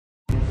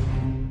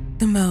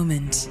The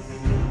moment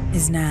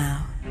is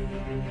now.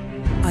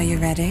 Are you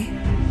ready?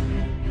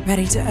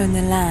 Ready to own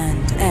the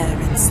land, air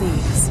and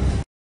seas?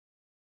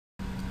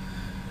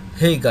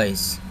 Hey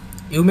guys,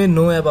 you may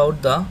know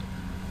about the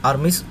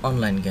Armis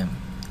online game.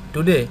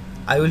 Today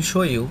I will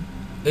show you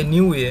a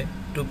new way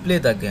to play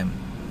the game.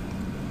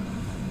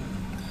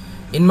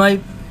 In my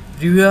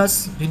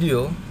previous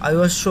video I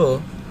was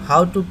shown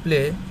how to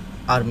play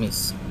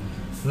Armis.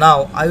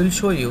 Now I will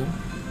show you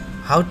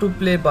how to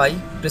play by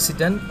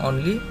president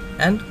only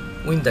and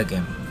win the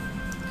game.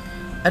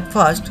 At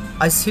first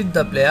I set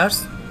the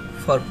players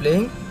for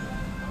playing.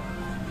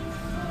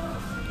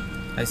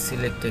 I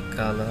select a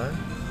color,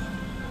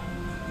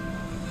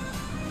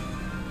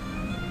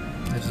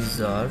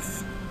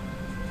 reserve,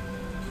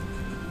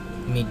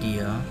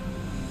 media,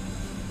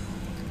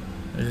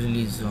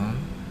 religion,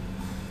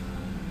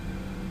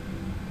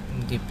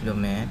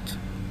 diplomat,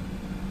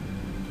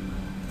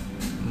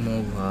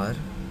 mover,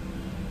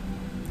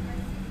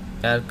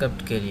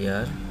 aircraft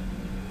carrier,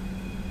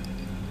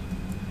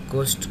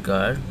 coast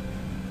guard,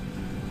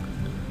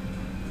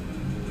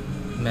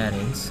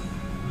 marines,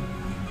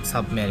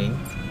 submarine,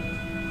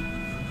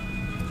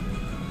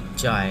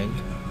 child,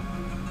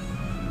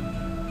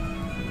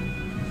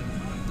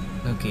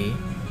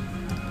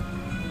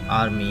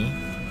 army,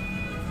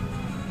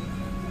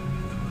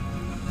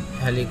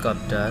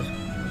 helicopter,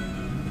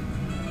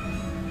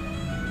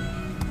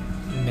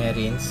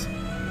 marines,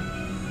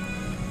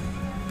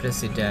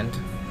 president,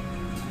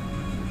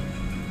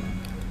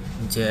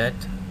 jet,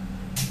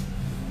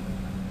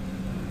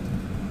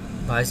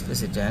 vice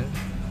president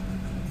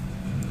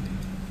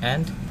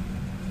and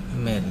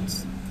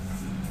marines.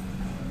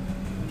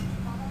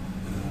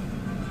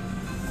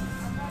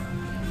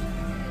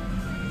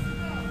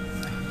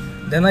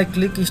 Then I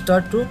click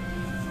start to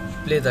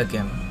play the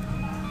game.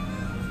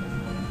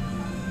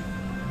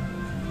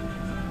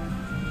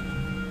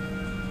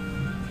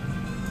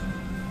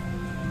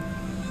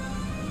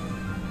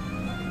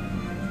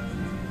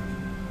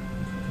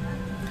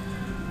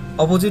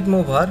 Opposite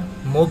mover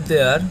move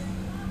their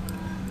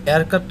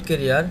aircraft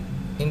carrier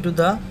into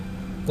the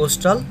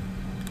coastal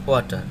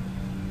water.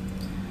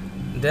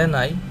 Then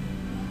I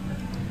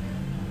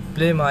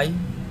play my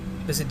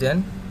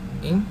president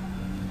in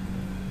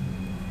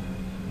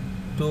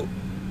to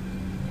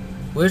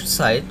west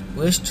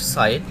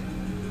side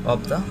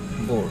of the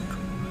board.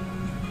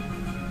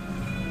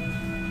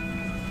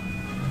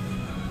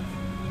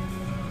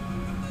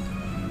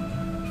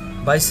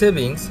 By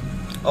savings,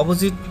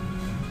 opposite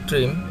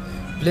team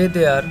play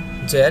their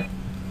jet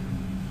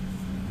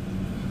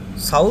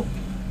south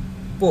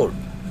port.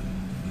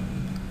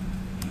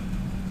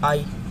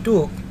 I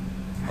took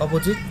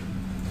opposite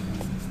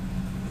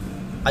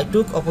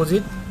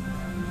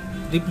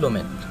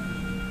diplomat.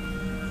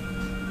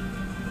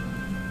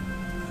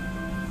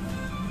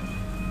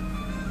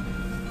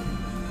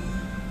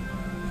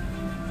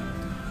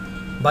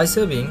 By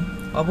saving,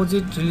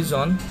 opposite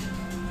religion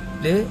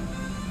play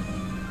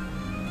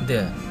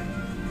there.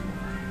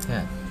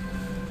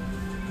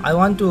 I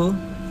want to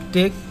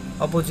take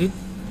opposite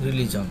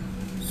religion,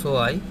 so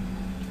I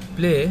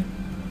play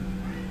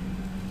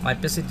my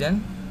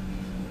president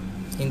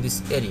in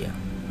this area.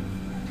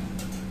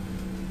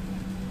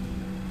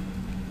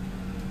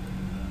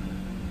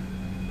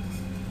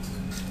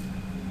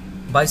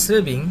 By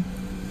saving,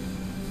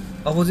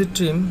 opposite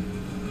team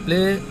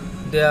play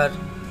there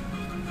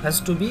has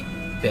to be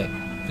back.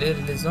 Play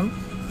religion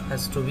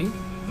has to be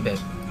back.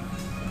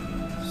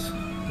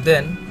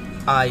 Then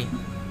I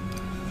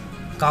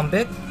come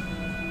back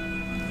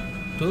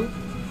to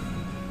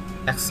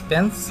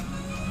expense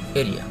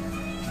area.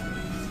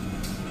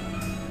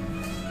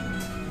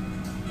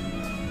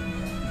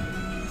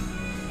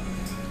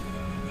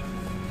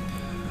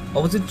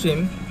 Opposite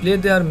team play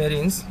their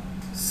marines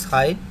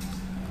side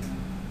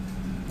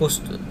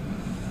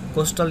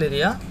coastal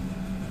area,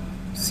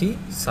 sea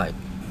side.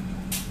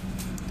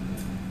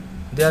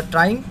 They are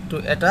trying to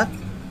attack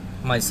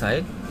my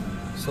side,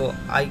 so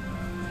I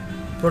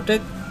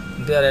protect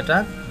their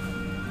attack.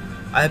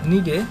 I have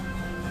need a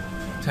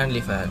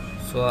friendly fire,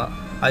 so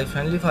I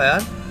friendly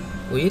fire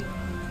with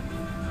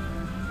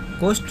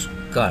coast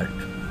guard.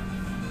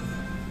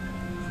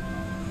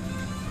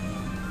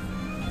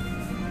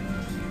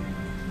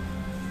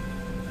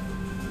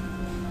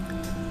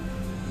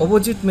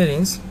 Opposite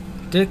marines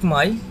take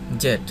my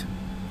jet.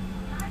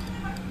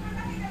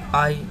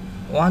 I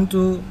want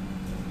to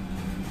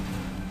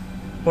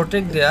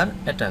protect their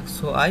attack,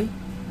 so I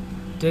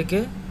take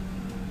a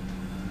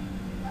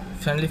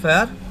friendly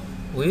fire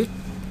with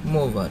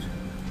mover.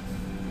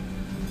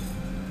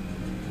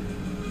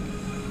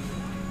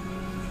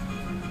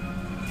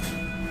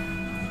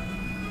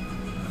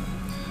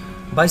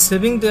 By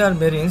saving their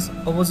marines,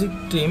 opposite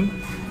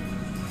team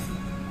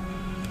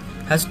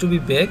has to be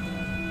back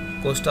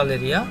coastal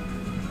area,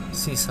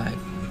 seaside.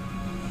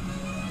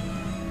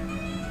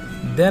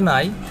 Then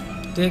I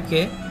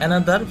take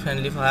another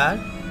friendly fire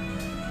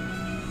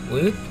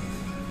with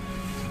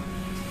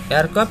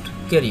aircraft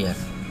carrier.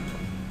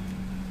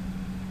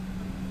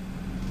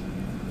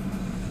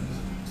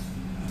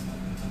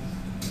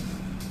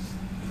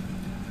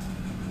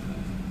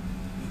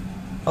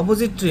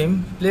 Opposite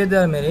team play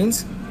their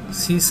marines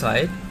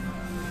seaside.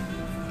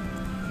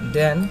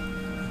 Then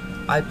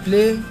I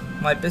play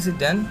my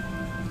president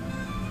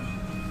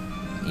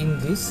in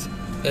this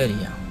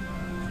area.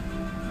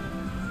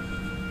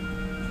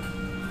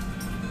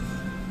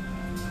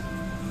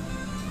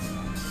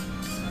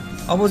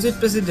 Opposite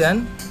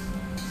president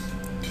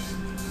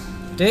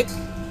take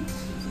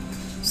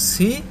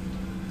sea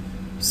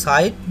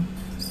side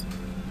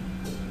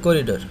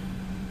corridor.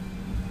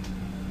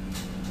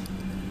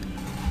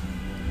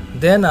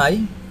 Then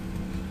I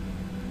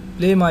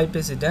play my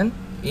president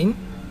in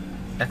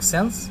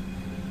expense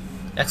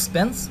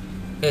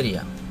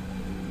area.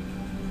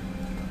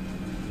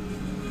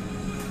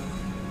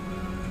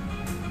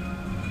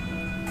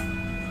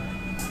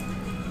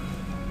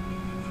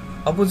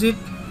 Opposite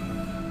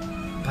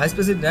vice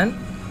president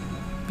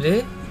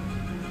play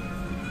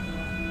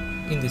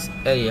in this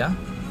area.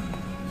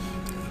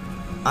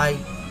 I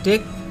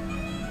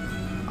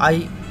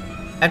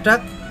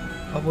attack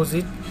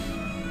opposite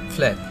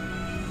flag.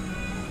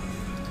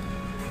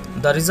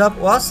 The reserve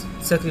was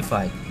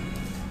sacrificed.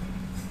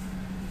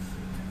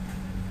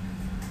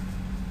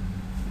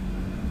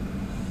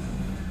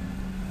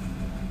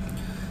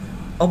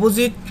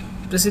 Opposite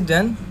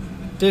president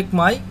take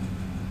my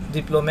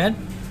diplomat.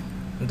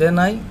 Then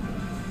I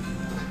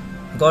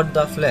got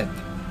the flag.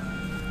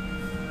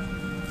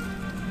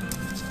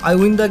 I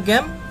win the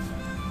game.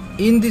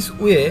 In this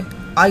way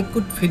I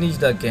could finish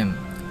the game.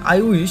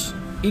 I wish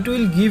it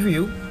will give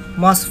you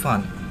much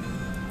fun.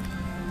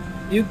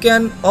 You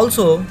can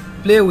also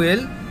play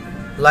well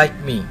like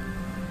me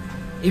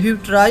if you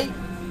try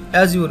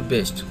as your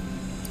best.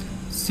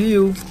 See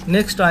you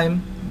next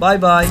time. Bye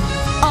bye.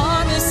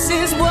 Armis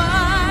is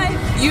why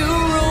you